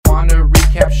wanna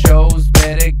recap shows,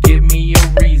 better give me a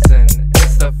reason.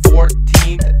 It's the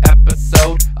 14th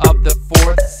episode of the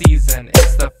 4th season.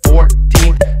 It's the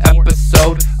 14th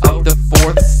episode of the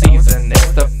 4th season.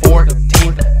 It's the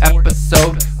 14th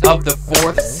episode of the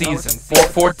 4th season.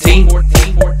 414.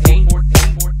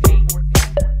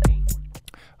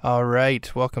 All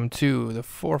right, welcome to the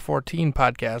 414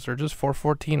 podcast, or just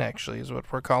 414 actually is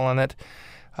what we're calling it.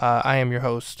 I am your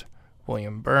host,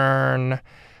 William Byrne.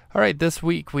 All right, this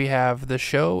week we have The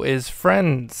Show is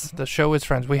Friends. The Show is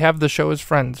Friends. We have The Show is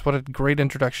Friends. What a great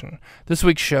introduction. This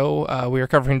week's show, we are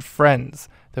covering Friends,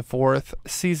 the 4th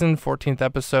season, 14th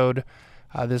episode.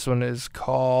 This one is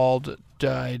called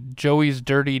Joey's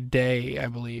Dirty Day, I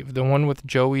believe. The one with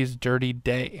Joey's Dirty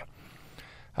Day.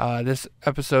 This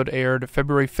episode aired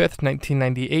February 5th,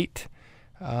 1998.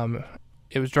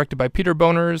 It was directed by Peter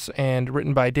Boners and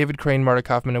written by David Crane, Marta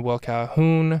Kaufman, and Will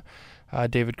Calhoun.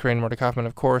 David Crane and Marta Kaufman,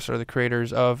 of course, are the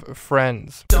creators of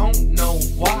Friends. Don't know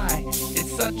why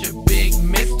it's such a big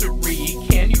mystery.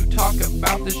 Can you talk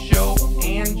about the show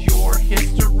and your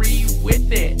history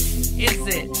with it? Is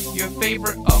it your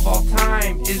favorite of all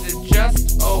time? Is it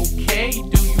just okay?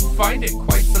 Do you find it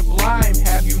quite sublime?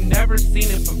 Have you never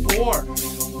seen it before?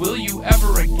 Will you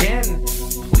ever again?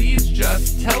 Please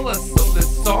just tell us so the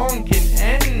song can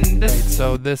end. Right,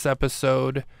 so this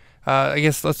episode, I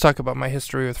guess let's talk about my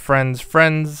history with Friends.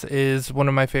 Friends is one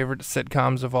of my favorite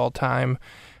sitcoms of all time.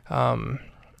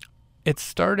 It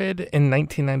started in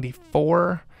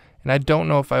 1994, and I don't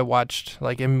know if I watched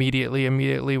like immediately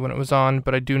when it was on,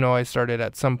 but I do know I started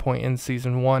at some point in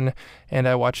season 1, and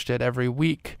I watched it every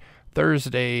week,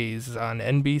 Thursdays on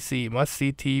NBC,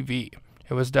 must-see TV.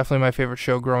 It was definitely my favorite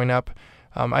show growing up.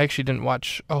 I actually didn't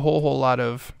watch a whole lot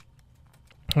of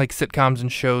like sitcoms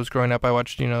and shows growing up. I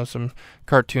watched, some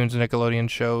cartoons, Nickelodeon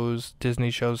shows,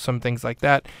 Disney shows, some things like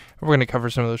that. We're going to cover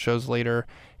some of those shows later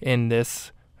in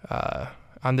this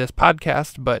on this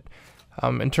podcast. But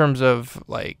in terms of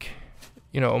like,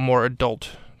 more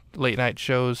adult late night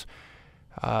shows,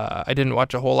 I didn't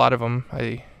watch a whole lot of them.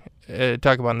 I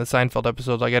talk about in the Seinfeld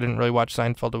episodes, like I didn't really watch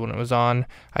Seinfeld when it was on.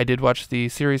 I did watch the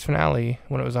series finale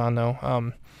when it was on,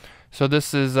 though. So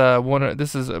this is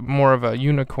more of a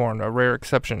unicorn, a rare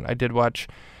exception. I did watch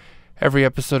every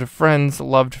episode of Friends,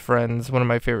 loved Friends, one of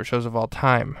my favorite shows of all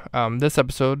time. This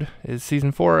episode is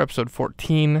season 4, episode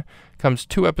 14. Comes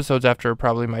 2 episodes after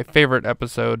probably my favorite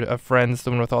episode of Friends, the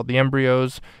one with all the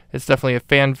embryos. It's definitely a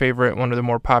fan favorite, one of the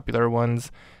more popular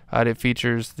ones. It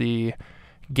features the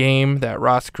game that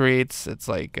Ross creates. It's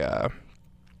like a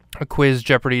quiz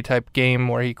Jeopardy type game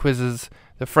where he quizzes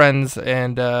the friends,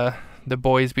 and the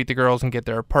boys beat the girls and get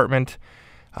their apartment.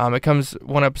 It comes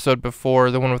one episode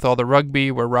before the one with all the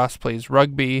rugby, where Ross plays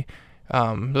rugby.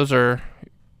 Those are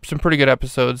some pretty good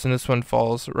episodes, and this one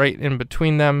falls right in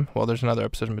between them. Well, there's another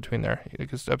episode in between there,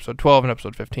 because episode 12 and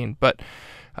episode 15. But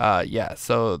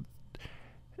so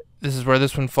this is where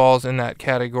this one falls in that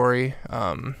category.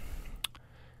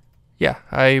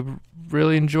 I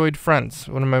really enjoyed Friends,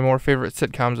 one of my more favorite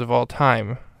sitcoms of all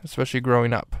time, especially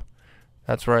growing up.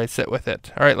 That's where I sit with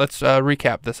it. All right, let's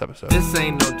recap this episode. This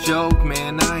ain't no joke,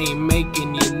 man. I ain't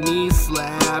making your knee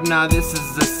slap. Now this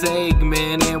is a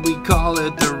segment, and we call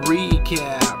it the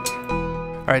recap.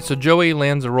 All right, so Joey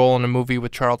lands a role in a movie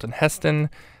with Charlton Heston.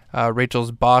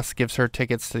 Rachel's boss gives her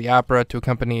tickets to the opera to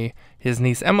accompany his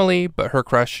niece Emily, but her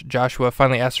crush Joshua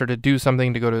finally asks her to do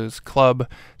something to go to his club,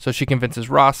 so she convinces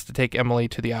Ross to take Emily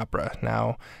to the opera.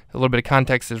 Now, a little bit of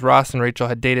context is Ross and Rachel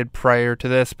had dated prior to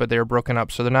this, but they were broken up,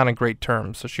 so they're not on great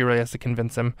terms, so she really has to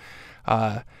convince him.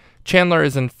 Chandler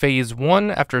is in phase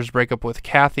 1 after his breakup with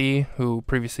Kathy, who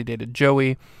previously dated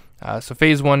Joey. So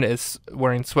phase 1 is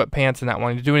wearing sweatpants and not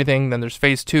wanting to do anything. Then there's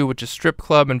phase 2, which is strip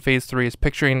club, and phase 3 is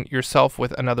picturing yourself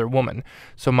with another woman.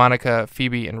 So Monica,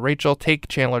 Phoebe, and Rachel take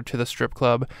Chandler to the strip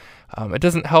club. It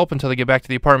doesn't help until they get back to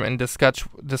the apartment and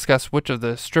discuss which of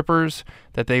the strippers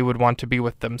that they would want to be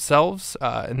with themselves.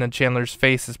 And then Chandler's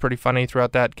face is pretty funny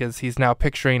throughout that, because he's now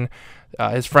picturing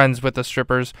his friends with the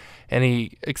strippers, and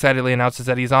he excitedly announces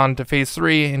that he's on to phase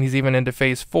 3, and he's even into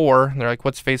phase 4. And they're like,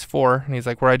 what's phase 4? And he's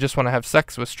like, where I just want to have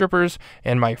sex with strippers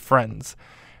and my friends.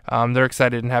 They're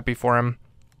excited and happy for him.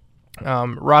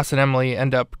 Ross and Emily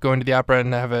end up going to the opera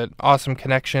and have an awesome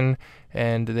connection,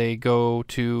 and they go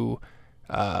to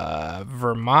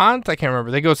Vermont. I can't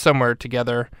remember. They go somewhere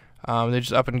together. They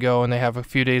just up and go, and they have a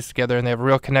few days together, and they have a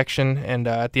real connection. And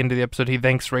at the end of the episode, he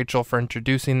thanks Rachel for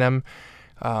introducing them.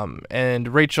 And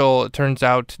Rachel, it turns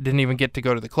out, didn't even get to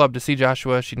go to the club to see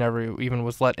Joshua. She never even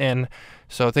was let in.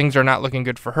 So things are not looking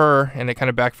good for her, and it kind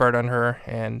of backfired on her.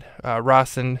 And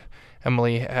Ross and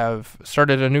Emily have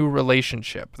started a new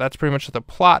relationship. That's pretty much the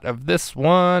plot of this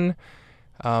one.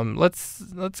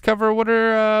 Let's cover what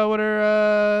are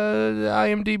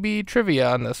IMDb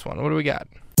trivia on this one. What do we got?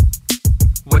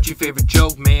 What's your favorite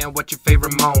joke, man? What's your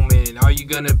favorite moment? Are you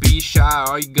gonna be shy?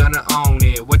 Are you gonna own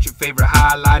it? What's your favorite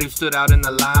highlight? Who stood out in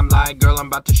the limelight? Girl, I'm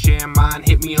about to share mine.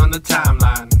 Hit me on the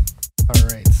timeline. All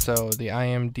right, so the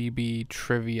IMDb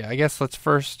trivia. I guess I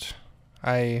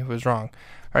was wrong.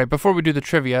 All right, before we do the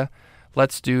trivia,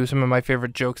 let's do some of my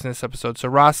favorite jokes in this episode. So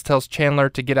Ross tells Chandler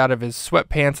to get out of his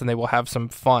sweatpants and they will have some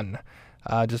fun.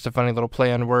 Just a funny little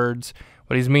play on words.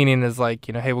 What he's meaning is like,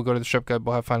 hey, we'll go to the strip club,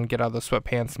 we'll have fun, get out of the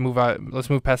sweatpants, move out, let's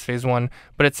move past phase one,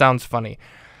 but it sounds funny.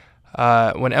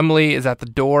 When Emily is at the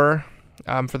door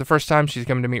for the first time, she's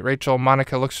coming to meet Rachel.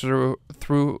 Monica looks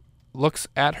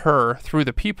at her through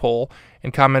the peephole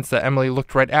and comments that Emily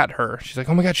looked right at her. She's like,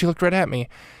 oh my God, she looked right at me.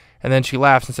 And then she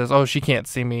laughs and says, oh, she can't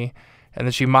see me. And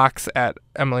then she mocks at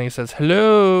Emily and says,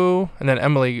 hello. And then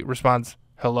Emily responds,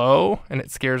 hello, and it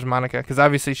scares Monica because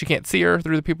obviously she can't see her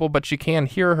through the people, but she can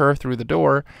hear her through the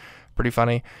door. Pretty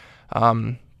funny.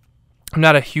 I'm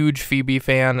not a huge Phoebe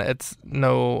fan. It's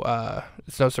no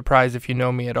surprise if you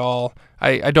know me at all.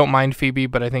 I don't mind Phoebe,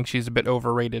 but I think she's a bit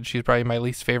overrated. She's probably my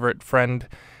least favorite friend.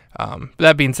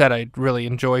 That being said, I really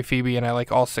enjoy Phoebe and I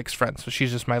like all 6 friends, so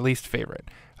she's just my least favorite.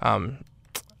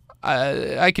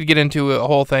 I could get into a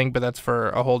whole thing, but that's for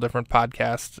a whole different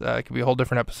podcast. It could be a whole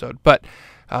different episode. But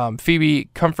Phoebe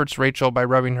comforts Rachel by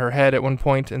rubbing her head at one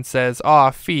point and says,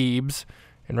 aw, Phoebes.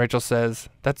 And Rachel says,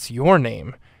 that's your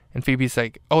name. And Phoebe's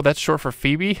like, oh, that's short for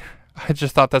Phoebe? I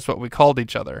just thought that's what we called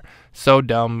each other. So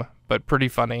dumb, but pretty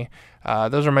funny.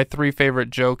 Those are my 3 favorite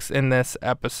jokes in this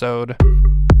episode.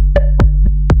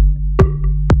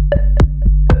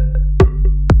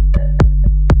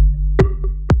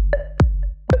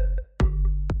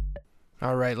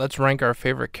 All right, let's rank our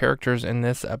favorite characters in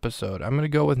this episode. I'm going to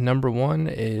go with number 1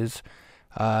 is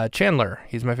Chandler.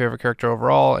 He's my favorite character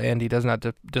overall, and he does not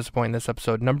disappoint in this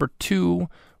episode. Number 2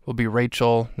 will be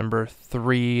Rachel. Number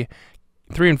 3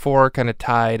 and 4 kind of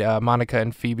tied, Monica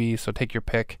and Phoebe, so take your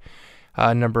pick.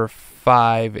 Number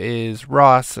 5 is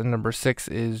Ross, and number 6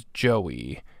 is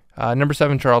Joey. Number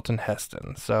 7, Charlton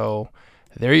Heston. So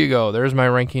there you go. There's my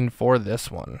ranking for this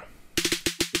one.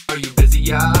 Are you busy,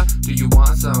 yeah? Do you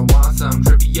want some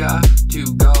trivia? To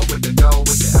go with the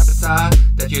episode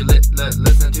that you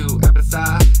listen to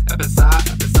episode.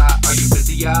 Are you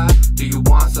busy, yeah? Do you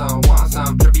want some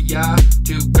trivia?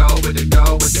 To go with the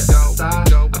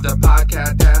episode of the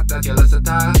podcast that you listen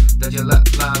to.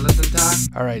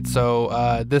 All right,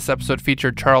 so this episode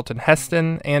featured Charlton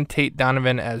Heston and Tate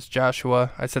Donovan as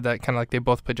Joshua. I said that kind of like they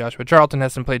both played Joshua. Charlton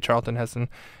Heston played Charlton Heston,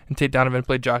 and Tate Donovan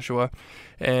played Joshua.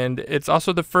 And it's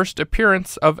also the first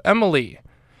appearance of Emily.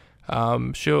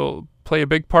 She'll play a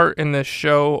big part in this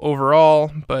show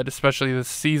overall, but especially this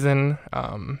season.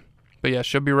 But yeah,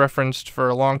 she'll be referenced for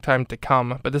a long time to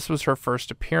come. But this was her first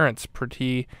appearance.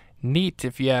 Pretty neat,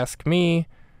 if you ask me.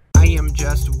 I am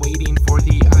just waiting for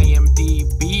the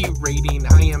IMDb rating.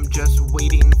 I am just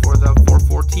waiting for the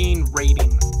 414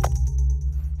 rating.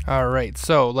 All right,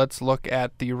 so let's look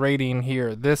at the rating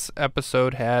here. This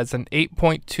episode has an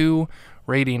 8.2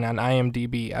 rating on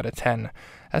IMDb out of 10.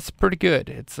 That's pretty good.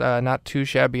 It's not too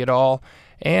shabby at all.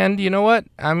 And you know what?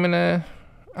 I'm gonna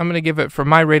give it, for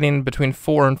my rating, between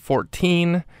 4 and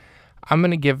 14. I'm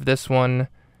gonna give this one,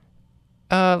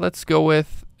 let's go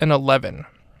with an 11.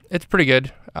 It's pretty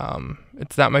good.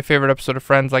 It's not my favorite episode of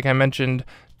Friends, like I mentioned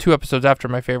 2 episodes after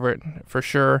my favorite for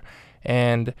sure.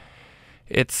 And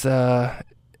it's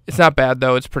not bad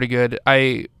though. It's pretty good.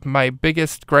 My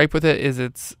biggest gripe with it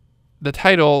is the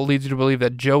title leads you to believe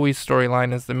that Joey's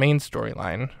storyline is the main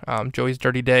storyline, Joey's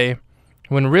Dirty Day,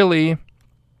 when really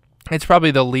it's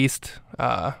probably the least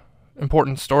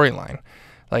important storyline.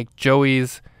 Like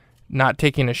Joey's not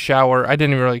taking a shower. I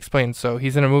didn't even really explain. So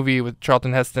he's in a movie with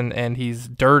Charlton Heston and he's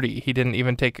dirty. He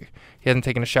hasn't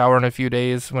taken a shower in a few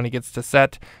days when he gets to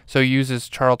set. So he uses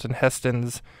Charlton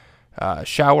Heston's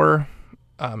shower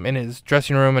in his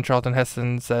dressing room, and Charlton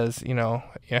Heston says,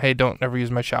 hey, don't ever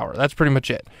use my shower. That's pretty much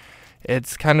it.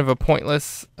 It's kind of a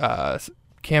pointless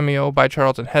cameo by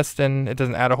Charlton Heston. It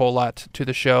doesn't add a whole lot to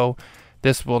the show.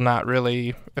 This will not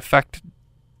really affect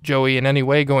Joey in any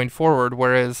way going forward,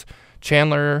 whereas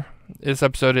Chandler, this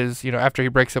episode is, after he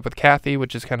breaks up with Kathy,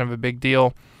 which is kind of a big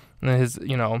deal, and then his,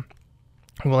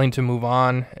 willing to move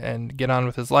on and get on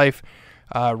with his life.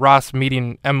 Ross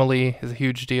meeting Emily is a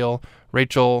huge deal.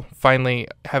 Rachel finally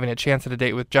having a chance at a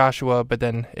date with Joshua, but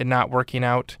then it not working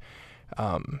out.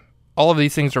 All of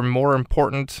these things are more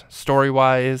important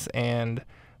story-wise and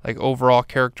like overall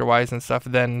character-wise and stuff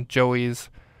than Joey's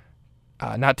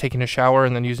not taking a shower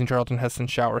and then using Charlton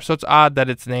Heston's shower. So it's odd that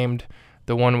it's named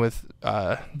the one with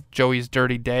Joey's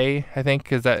dirty day, I think,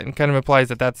 because that kind of implies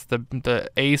that that's the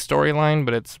A storyline,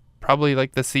 but it's probably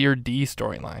like the C or D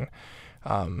storyline.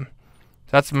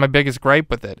 That's my biggest gripe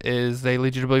with it, is they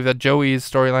lead you to believe that Joey's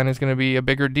storyline is going to be a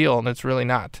bigger deal, and it's really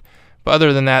not. But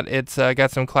other than that, it's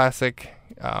got some classic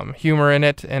humor in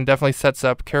it, and definitely sets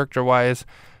up character-wise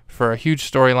for a huge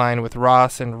storyline with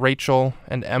Ross and Rachel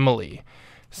and Emily.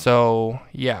 So,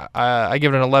 yeah, I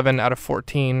give it an 11 out of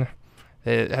 14.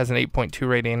 It has an 8.2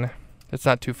 rating. It's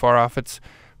not too far off. It's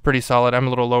pretty solid. I'm a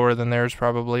little lower than theirs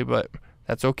probably, but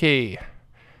that's okay.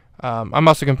 I'm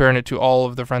also comparing it to all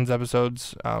of the Friends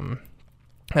episodes,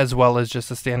 as well as just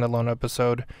a standalone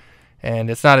episode. And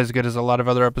it's not as good as a lot of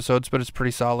other episodes, but it's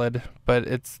pretty solid. But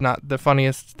it's not the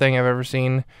funniest thing I've ever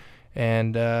seen.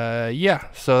 And yeah,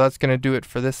 so that's going to do it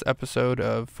for this episode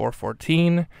of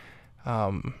 414.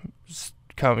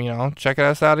 Check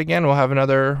us out again. We'll have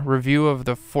another review of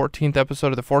the 14th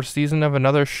episode of the 4th season of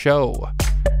another show.